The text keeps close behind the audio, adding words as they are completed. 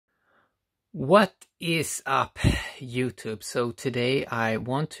What is up, YouTube? So today I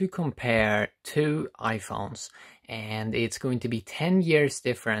want to compare two iPhones, and it's going to be 10 years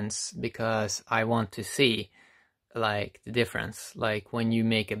difference because I want to see like the difference, like when you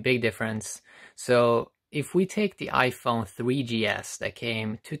make a big difference. So if we take the iPhone 3GS that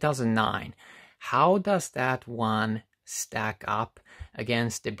came 2009, how does that one stack up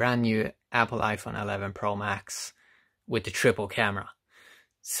against the brand new Apple iPhone 11 Pro Max with the triple camera?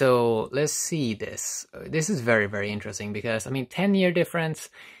 So let's see this. This is very, very interesting because, 10-year difference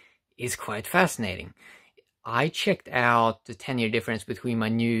is quite fascinating. I checked out the 10-year difference between my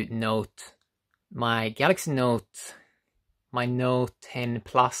new Note, my Galaxy Note, my Note 10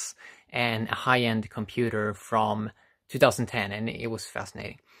 Plus, and a high-end computer from 2010, and it was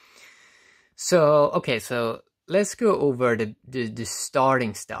fascinating. So, okay, so let's go over the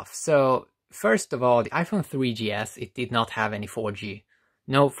starting stuff. So, first of all, the iPhone 3GS, it did not have any 4G.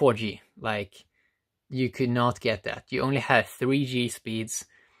 No 4G, like you could not get that. You only had 3G speeds,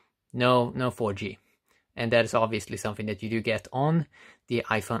 no 4G. And that is obviously something that you do get on the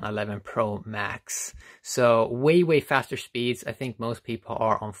iPhone 11 Pro Max. So way faster speeds. I think most people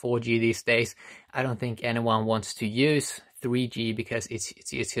are on 4G these days. I don't think anyone wants to use 3G because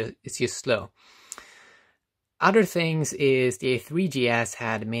it's just slow. Other things is the 3GS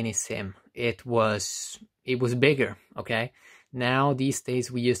had mini SIM. It was bigger, okay? Now, these days,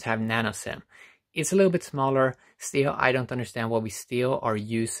 we just have nano SIM. It's a little bit smaller. Still, I don't understand why we still are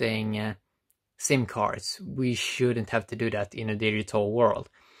using SIM cards. We shouldn't have to do that in a digital world.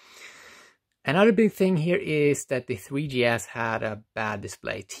 Another big thing here is that the 3GS had a bad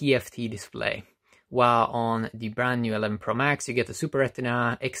display, TFT display. While on the brand new 11 Pro Max, you get the Super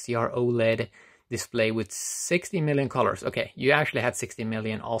Retina XDR OLED display with 60 million colors. Okay, you actually had 60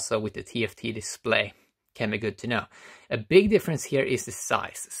 million also with the TFT display. Can be good to know. A big difference here is the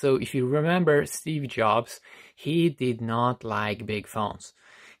size. So if you remember Steve Jobs, he did not like big phones.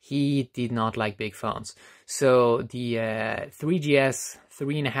 He did not like big phones. So the 3GS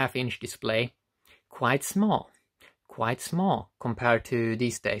 3.5-inch display, quite small compared to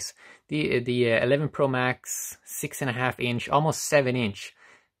these days. The 11 Pro Max 6.5-inch, almost 7-inch.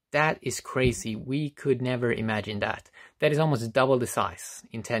 That is crazy. We could never imagine that. That is almost double the size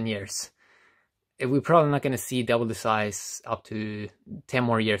in 10 years. We're probably not going to see double the size up to 10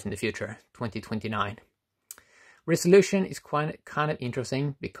 more years in the future, 2029. Resolution is kind of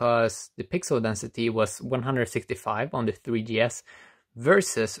interesting because the pixel density was 165 on the 3GS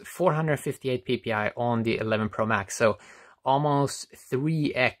versus 458 ppi on the 11 Pro Max. So almost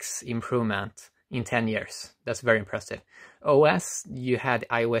 3x improvement in 10 years. That's very impressive. OS, you had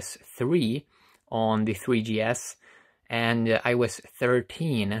iOS 3 on the 3GS and iOS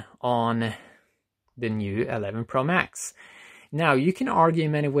 13 on the new 11 Pro Max. Now, you can argue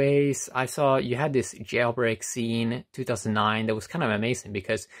in many ways. I saw you had this jailbreak scene 2009 that was kind of amazing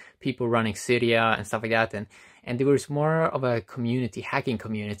because people running Cydia and stuff like that, and there was more of a community, hacking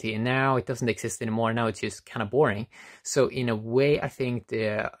community, and now it doesn't exist anymore. Now it's just kind of boring. So in a way, I think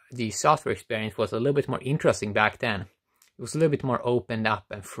the software experience was a little bit more interesting back then. It was a little bit more opened up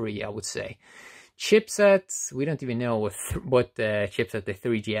and free, I would say. Chipsets, we don't even know what the chipset the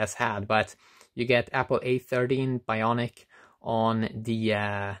 3GS had, but you get Apple A13 Bionic on the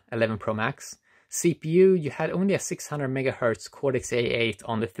 11 Pro Max. CPU, you had only a 600 MHz Cortex-A8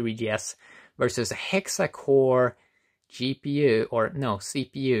 on the 3GS versus a hexa-core GPU, or no,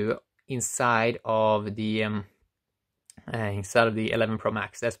 CPU inside of the 11 Pro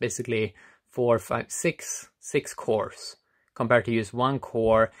Max. That's basically 6 cores compared to use one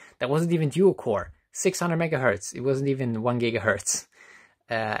core that wasn't even dual core, 600 MHz. It wasn't even 1 GHz.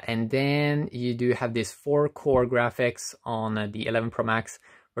 And then you do have this 4-core graphics on the 11 Pro Max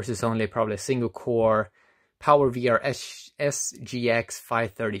versus only probably a single core PowerVR SGX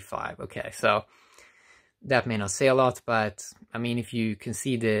 535. Okay, so that may not say a lot, but if you can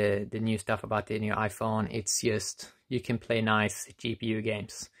see the new stuff about the new iPhone, it's just, you can play nice GPU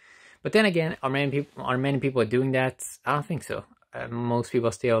games. But then again, are many people doing that? I don't think so. Most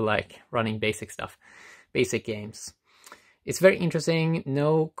people still like running basic stuff, basic games. It's very interesting,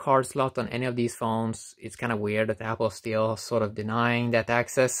 no card slot on any of these phones. It's kind of weird that Apple's still sort of denying that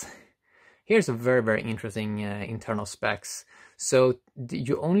access. Here's a very interesting internal specs. So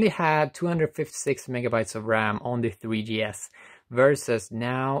you only had 256 megabytes of RAM on the 3GS versus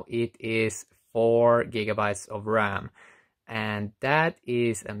now it is 4 gigabytes of RAM. And that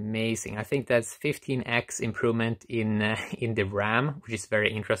is amazing. I think that's 15x improvement in the RAM, which is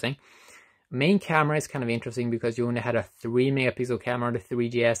very interesting. Main camera is kind of interesting because you only had a 3 megapixel camera on the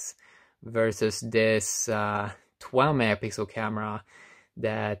 3GS versus this 12 megapixel camera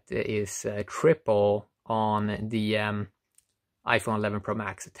that is triple on the iPhone 11 Pro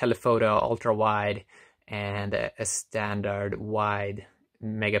Max, a telephoto, ultra wide, and a standard wide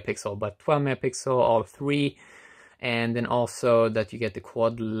megapixel, but 12 megapixel, all three. And then also that you get the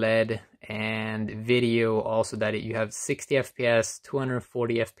quad LED and video, also that you have 60 FPS,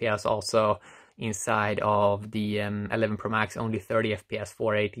 240 FPS also inside of the 11 Pro Max, only 30 FPS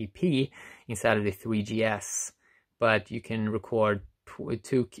 480p inside of the 3GS. But you can record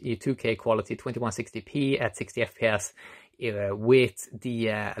 2K quality 2160p at 60 FPS with the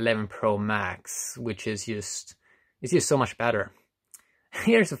 11 Pro Max, which is just so much better.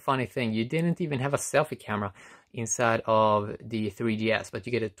 Here's a funny thing: you didn't even have a selfie camera inside of the 3GS, but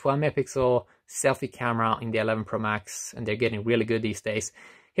you get a 12 megapixel selfie camera in the 11 Pro Max, and they're getting really good these days.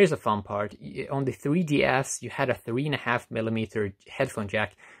 Here's the fun part: on the 3GS, you had a 3.5mm headphone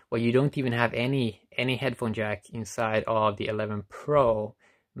jack, while you don't even have any headphone jack inside of the 11 Pro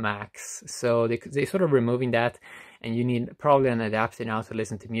Max. So they sort of removing that, and you need probably an adapter now to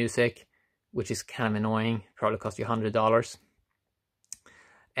listen to music, which is kind of annoying. Probably cost you $100.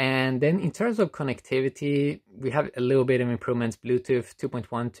 And then in terms of connectivity, we have a little bit of improvements, Bluetooth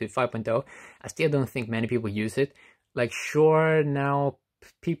 2.1 to 5.0. I still don't think many people use it. Like, sure, now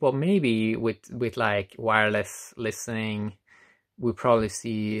people maybe with like wireless listening, we'll probably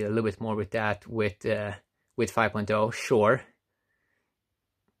see a little bit more with that with 5.0, sure.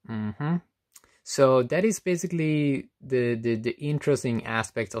 So that is basically the interesting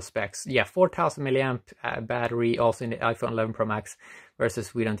aspects of specs. Yeah, 4,000 milliamp battery also in the iPhone 11 Pro Max,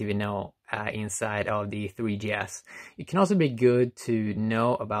 versus we don't even know inside of the 3GS. It can also be good to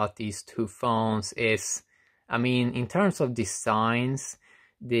know about these two phones is, I mean, in terms of designs,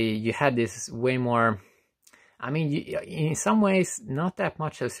 you had this way more. I mean, in some ways, not that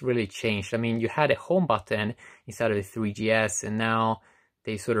much has really changed. I mean, you had a home button inside of the 3GS, and now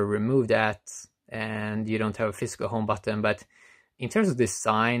they sort of removed that, and you don't have a physical home button. But in terms of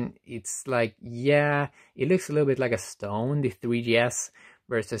design, it's like, yeah, it looks a little bit like a stone, the 3GS,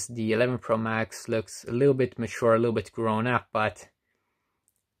 versus the 11 Pro Max looks a little bit mature, a little bit grown up. But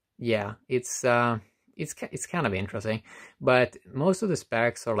yeah, it's kind of interesting. But most of the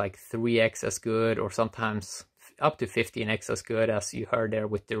specs are like 3x as good, or sometimes up to 15x as good, as you heard there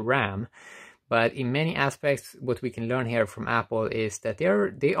with the RAM. But in many aspects, what we can learn here from Apple is that they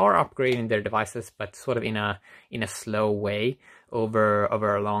are upgrading their devices, but sort of in a slow way over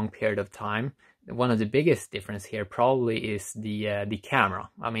a long period of time. One of the biggest difference here probably is the camera.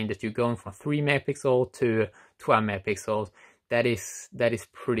 I mean, that you're going from 3 megapixel to 12 megapixels. That is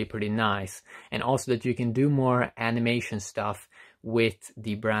pretty nice. And also that you can do more animation stuff with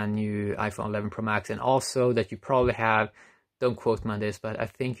the brand new iPhone 11 Pro Max, and also that you probably have, don't quote me on this, but I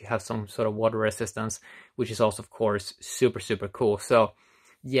think you have some sort of water resistance, which is also, of course, super cool. So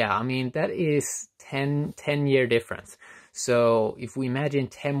yeah, I mean, that is 10-year difference. So if we imagine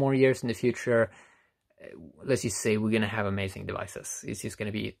 10 more years in the future, let's just say we're gonna have amazing devices. It's just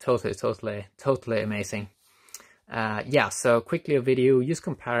gonna be totally amazing. Yeah, so quickly a video just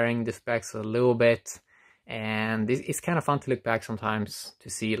comparing the specs a little bit, and it's kind of fun to look back sometimes to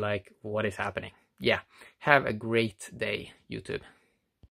see like what is happening. Yeah, have a great day, YouTube.